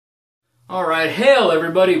Alright, hail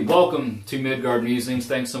everybody, welcome to Midgard Musings.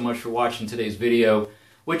 Thanks so much for watching today's video,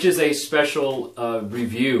 which is a special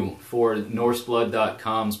review for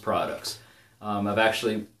NorseBlood.com's products. I've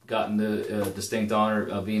actually gotten the distinct honor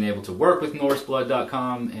of being able to work with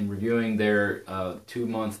NorseBlood.com and reviewing their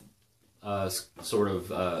 2-month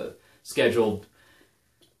scheduled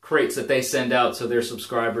crates that they send out to their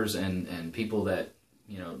subscribers and people that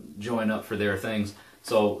join up for their things.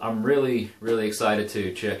 So I'm really excited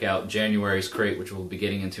to check out January's crate, which we'll be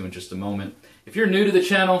getting into in just a moment. If you're new to the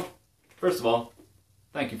channel, first of all,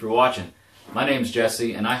 thank you for watching. My name's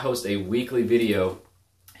Jesse, and I host a weekly video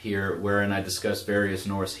here wherein I discuss various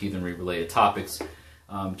Norse heathenry related topics.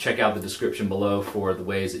 Check out the description below for the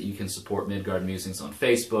ways that you can support Midgard Musings on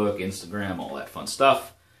Facebook, Instagram, all that fun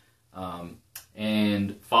stuff.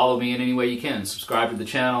 And follow me in any way you can. Subscribe to the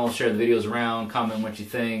channel, share the videos around, comment what you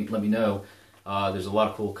think, let me know. There's a lot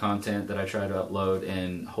of cool content that I try to upload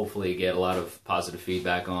and hopefully get a lot of positive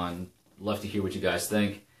feedback on. Love to hear what you guys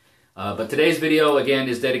think. But today's video, again,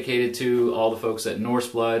 is dedicated to all the folks at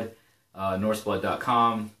NorseBlood,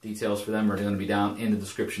 NorseBlood.com. Details for them are going to be down in the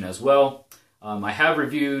description as well. I have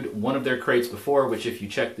reviewed one of their crates before, which if you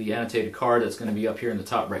check the annotated card that's going to be up here in the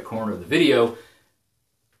top right corner of the video,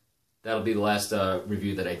 that'll be the last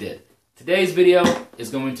review that I did. Today's video is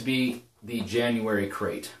going to be the January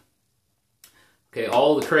crate. Okay,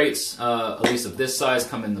 all the crates, at least of this size,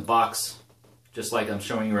 come in the box, just like I'm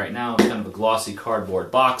showing you right now. It's kind of a glossy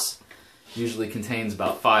cardboard box. Usually contains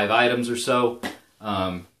about 5 items or so.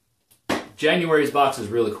 January's box is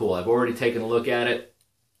really cool. I've already taken a look at it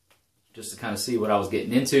just to kind of see what I was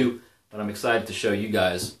getting into, but I'm excited to show you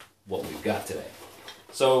guys what we've got today.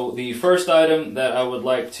 So the first item that I would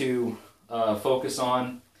like to focus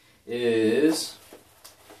on is,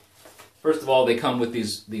 first of all, they come with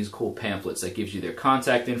these cool pamphlets that gives you their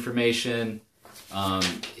contact information.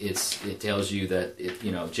 It tells you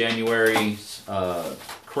that January's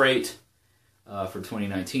crate for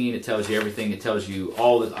 2019. It tells you everything. It tells you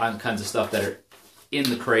all the kinds of stuff that are in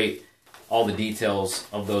the crate. All the details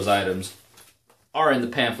of those items are in the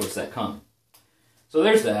pamphlets that come. So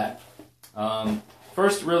there's that.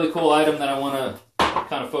 First really cool item that I want to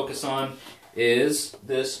kind of focus on is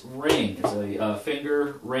this ring. It's a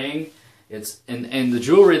finger ring. And the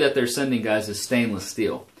jewelry that they're sending, guys, is stainless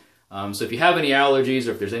steel. So if you have any allergies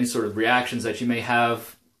or if there's any sort of reactions that you may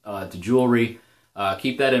have to jewelry,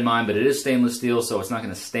 keep that in mind. But it is stainless steel, so it's not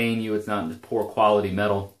going to stain you. It's not poor quality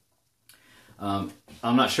metal. I'm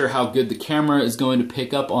not sure how good the camera is going to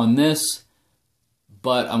pick up on this,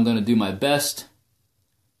 but I'm going to do my best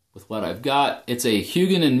with what I've got. It's a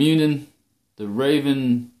Hugin and Munin, the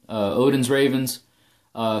Raven, Odin's Ravens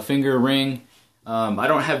finger ring. I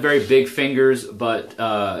don't have very big fingers, but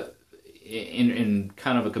in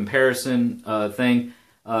kind of a comparison thing,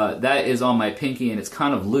 that is on my pinky and it's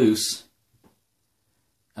kind of loose.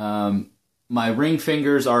 My ring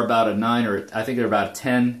fingers are about a 9, or I think they're about a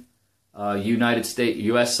 10,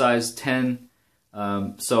 US size 10.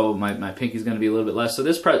 So my pinky's going to be a little bit less. So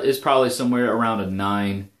this is probably somewhere around a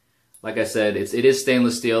 9. Like I said, it is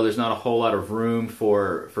stainless steel. There's not a whole lot of room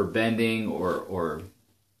for bending or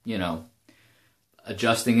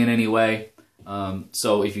adjusting in any way.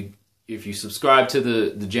 So if you subscribe to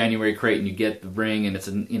the January crate and you get the ring and it's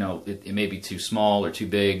it may be too small or too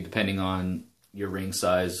big depending on your ring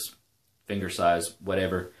size, finger size,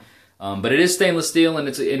 whatever. But it is stainless steel and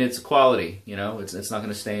it's quality. It's not going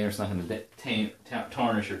to stain or it's not going to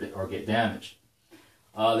tarnish or get damaged.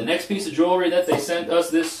 The next piece of jewelry that they sent us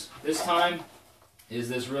this time is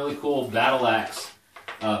this really cool battle axe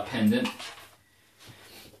pendant,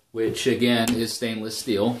 which again is stainless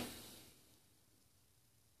steel.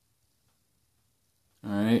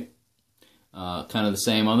 Alright, kind of the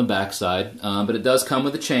same on the back side, but it does come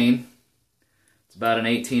with a chain. It's about an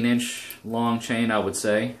 18-inch long chain, I would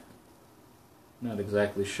say. Not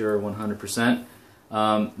exactly sure 100%,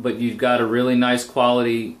 but you've got a really nice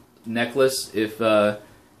quality necklace if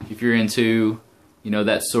you're into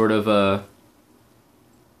that sort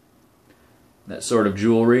of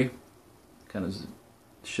jewelry. Kind of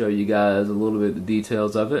show you guys a little bit of the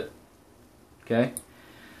details of it. Okay,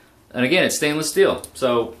 and again, it's stainless steel,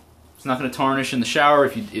 so it's not going to tarnish in the shower.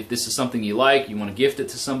 If this is something you like, you want to gift it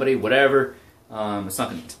to somebody, whatever, it's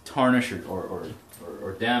not going to tarnish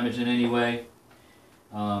or damage in any way.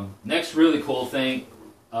 Next really cool thing,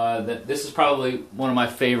 that this is probably one of my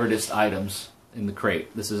favoriteest items in the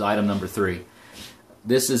crate. This is item number 3.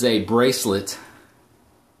 This is a bracelet.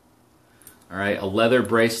 Alright, a leather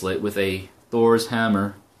bracelet with a Thor's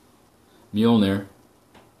hammer, Mjolnir.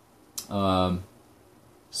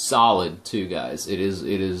 Solid too, guys. It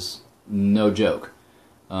is no joke.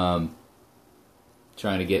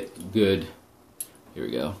 Trying to get good, here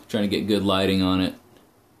we go, trying to get good lighting on it.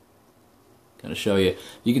 Kind of show you.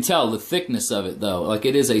 You can tell the thickness of it though, like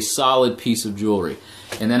it is a solid piece of jewelry.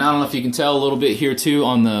 And then I don't know if you can tell a little bit here too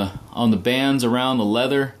on the bands around the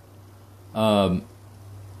leather. There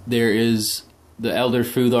is the Elder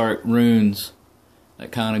Futhark runes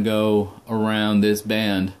that kind of go around this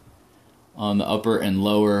band on the upper and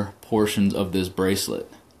lower portions of this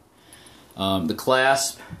bracelet. The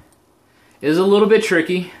clasp is a little bit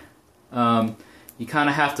tricky. You kind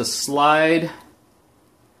of have to slide.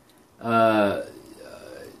 I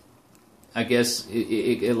guess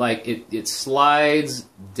it slides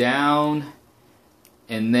down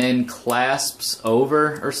and then clasps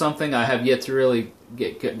over or something. I have yet to really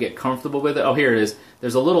get comfortable with it. Oh, here it is.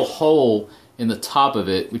 There's a little hole in the top of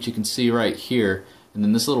it, which you can see right here, and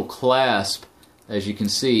then this little clasp, as you can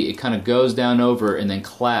see, it kind of goes down over and then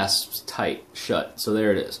clasps tight shut. So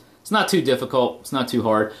there it is. It's not too difficult. It's not too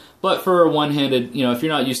hard. But for a one-handed, you know, if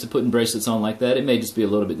you're not used to putting bracelets on like that, it may just be a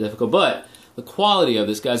little bit difficult. But the quality of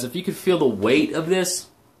this, guys, if you could feel the weight of this,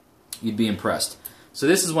 you'd be impressed. So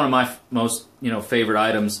this is one of my most, you know, favorite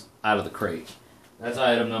items out of the crate. That's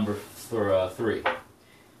item number 3.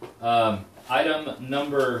 Item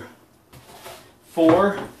number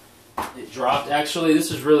 4, it dropped. Actually,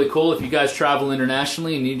 this is really cool. If you guys travel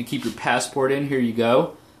internationally and need to keep your passport in, here you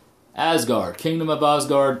go. Asgard, Kingdom of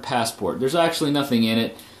Asgard passport. There's actually nothing in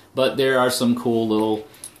it, but there are some cool little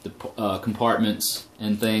compartments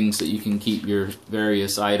and things that you can keep your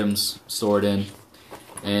various items stored in.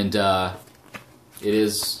 And it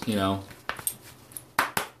is, you know,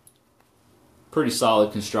 pretty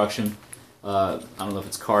solid construction. I don't know if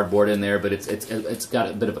it's cardboard in there, but it's got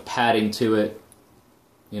a bit of a padding to it.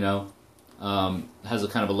 You know, has a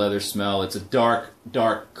kind of a leather smell. It's a dark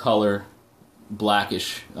color,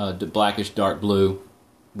 blackish dark blue,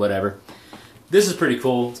 whatever. This is pretty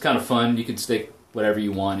cool. It's kind of fun. You can stick whatever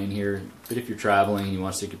you want in here. But if you're traveling and you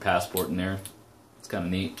want to stick your passport in there, it's kind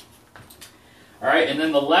of neat. All right, and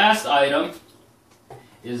then the last item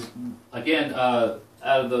is, again, out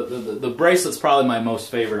of the bracelet's probably my most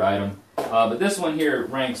favorite item. But this one here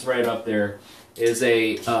ranks right up there. Is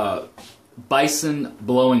a bison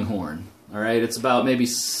blowing horn. All right, it's about maybe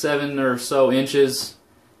 7 or so inches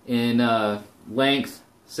in length,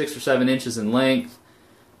 6 or 7 inches in length.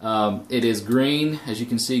 It is green, as you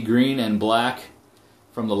can see, green and black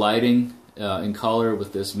from the lighting in color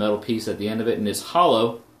with this metal piece at the end of it, and it's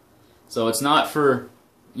hollow, so it's not for,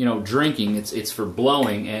 you know, drinking. It's for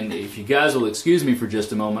blowing. And if you guys will excuse me for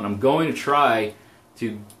just a moment, I'm going to try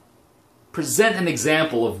to present an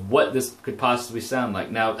example of what this could possibly sound like.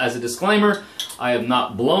 Now, as a disclaimer, I have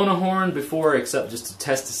not blown a horn before, except just to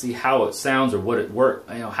test to see how it sounds or what it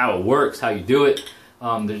how it works, how you do it.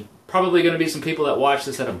 There's probably going to be some people that watch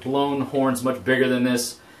this that have blown horns much bigger than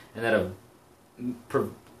this and that have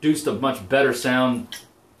produced a much better sound.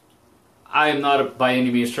 I am not by any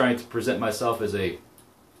means trying to present myself as a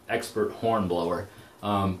expert horn blower.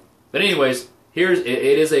 But anyways, it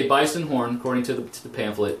is a bison horn according to the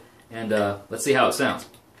pamphlet. And let's see how it sounds.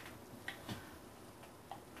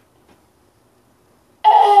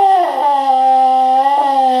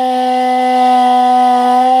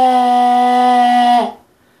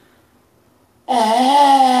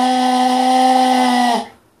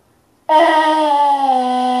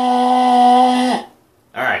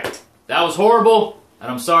 Alright, that was horrible, and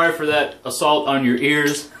I'm sorry for that assault on your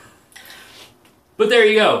ears. But there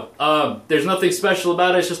you go. There's nothing special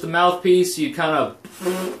about it. It's just a mouthpiece. You kind of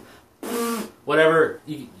whatever,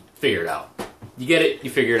 you figure it out. You get it, you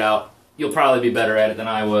figure it out. You'll probably be better at it than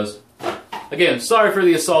I was. Again, sorry for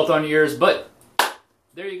the assault on your ears, but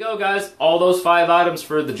there you go, guys. All those 5 items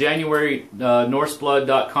for the January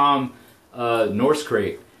Norseblood.com Norse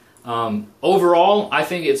crate. Overall, I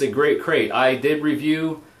think it's a great crate. I did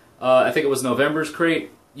review, I think it was November's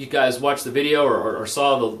crate. You guys watched the video or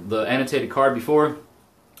saw the annotated card before.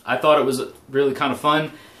 I thought it was really kind of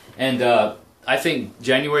fun. And I think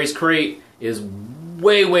January's crate is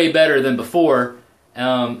way better than before,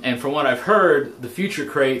 and from what I've heard, the future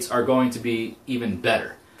crates are going to be even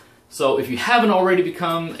better. So if you haven't already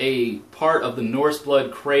become a part of the Norse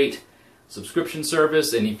Blood crate subscription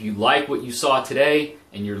service, and if you like what you saw today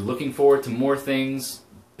and you're looking forward to more things,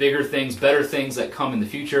 bigger things, better things that come in the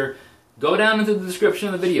future, go down into the description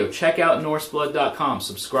of the video, check out Norseblood.com,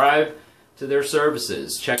 subscribe to their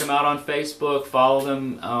services, check them out on Facebook, follow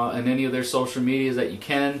them on any of their social medias that you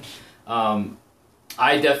can.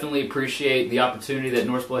 I definitely appreciate the opportunity that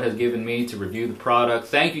Norse Blood has given me to review the product.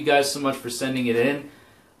 Thank you guys so much for sending it in.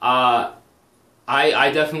 I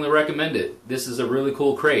definitely recommend it. This is a really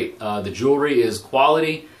cool crate. The jewelry is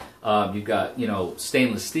quality. You've got, you know,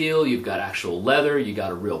 stainless steel, you've got actual leather, you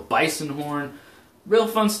got a real bison horn. Real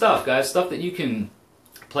fun stuff, guys. Stuff that you can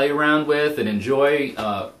play around with and enjoy,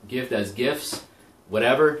 gift as gifts,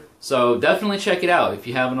 whatever. So definitely check it out if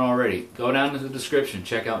you haven't already. Go down to the description,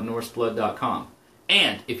 check out NorseBlood.com.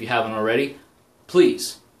 And if you haven't already,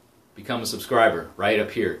 please become a subscriber right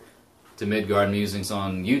up here to Midgard Musings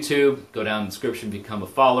on YouTube. Go down in the description, become a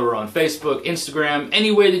follower on Facebook, Instagram,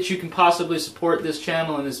 any way that you can possibly support this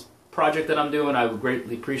channel and this project that I'm doing. I would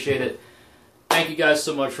greatly appreciate it. Thank you guys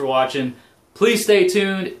so much for watching. Please stay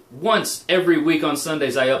tuned. Once every week on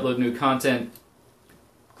Sundays I upload new content.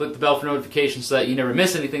 Click the bell for notifications so that you never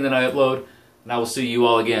miss anything that I upload. And I will see you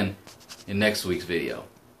all again in next week's video.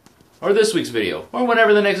 Or this week's video. Or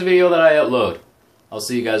whenever the next video that I upload. I'll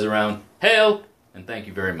see you guys around. Hail! And thank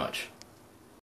you very much.